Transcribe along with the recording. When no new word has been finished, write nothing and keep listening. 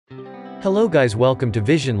Hello guys, welcome to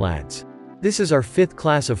Vision Lads. This is our 5th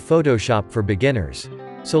class of Photoshop for beginners.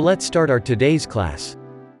 So let's start our today's class.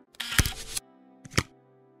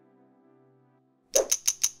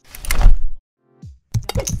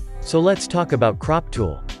 So let's talk about crop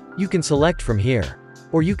tool. You can select from here,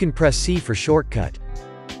 or you can press C for shortcut.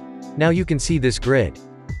 Now you can see this grid.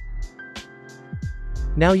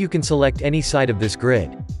 Now you can select any side of this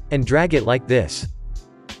grid, and drag it like this.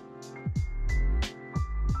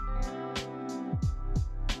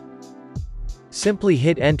 Simply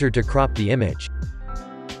hit enter to crop the image.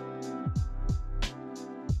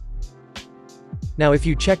 Now if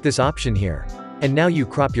you check this option here, and now you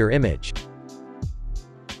crop your image.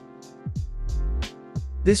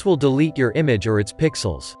 This will delete your image or its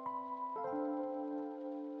pixels.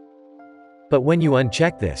 But when you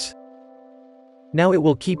uncheck this, now it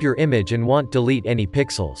will keep your image and won't delete any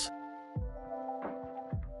pixels.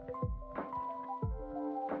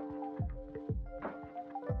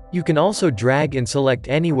 You can also drag and select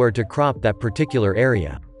anywhere to crop that particular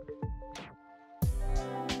area.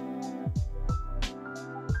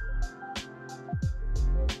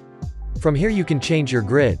 From here you can change your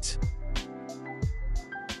grids.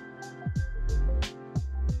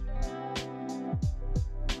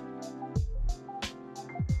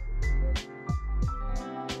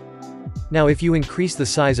 Now if you increase the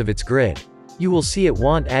size of its grid, you will see it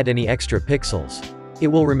won't add any extra pixels. It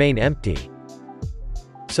will remain empty.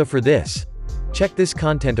 So for this, check this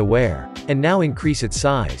content aware, and now increase its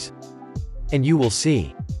size. And you will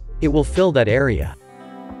see, it will fill that area.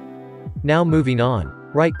 Now moving on,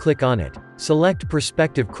 right click on it, select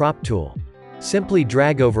Perspective Crop Tool. Simply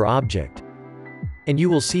drag over object. And you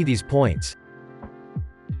will see these points.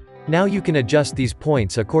 Now you can adjust these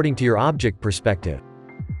points according to your object perspective.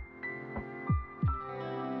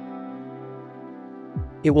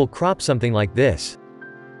 It will crop something like this.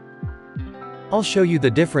 I'll show you the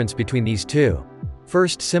difference between these two.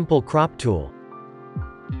 First, simple crop tool.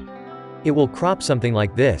 It will crop something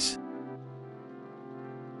like this.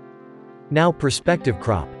 Now perspective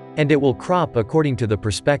crop, and it will crop according to the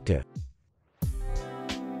perspective.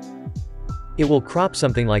 It will crop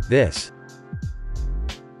something like this.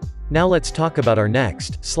 Now let's talk about our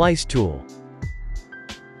next, slice tool.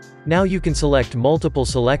 Now you can select multiple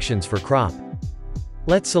selections for crop.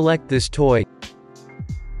 Let's select this toy,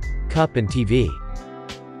 cup and TV.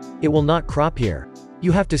 It will not crop here.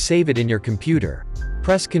 You have to save it in your computer.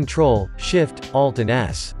 Press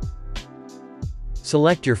Ctrl+Shift+Alt+S.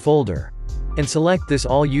 Select your folder. And select this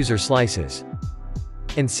all user slices.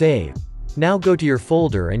 And save. Now go to your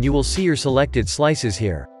folder and you will see your selected slices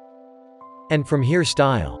here. And from here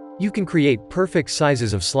style, you can create perfect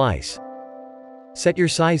sizes of slice. Set your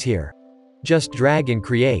size here. Just drag and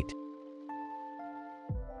create.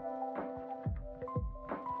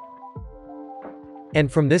 And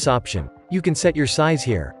from this option, you can set your size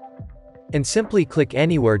here. And simply click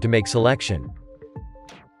anywhere to make selection.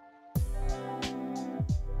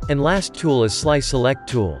 And last tool is Slice Select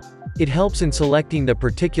tool. It helps in selecting the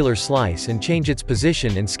particular slice and change its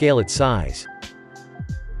position and scale its size.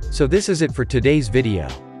 So this is it for today's video.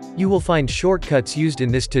 You will find shortcuts used in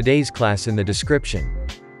this today's class in the description.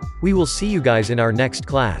 We will see you guys in our next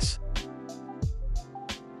class.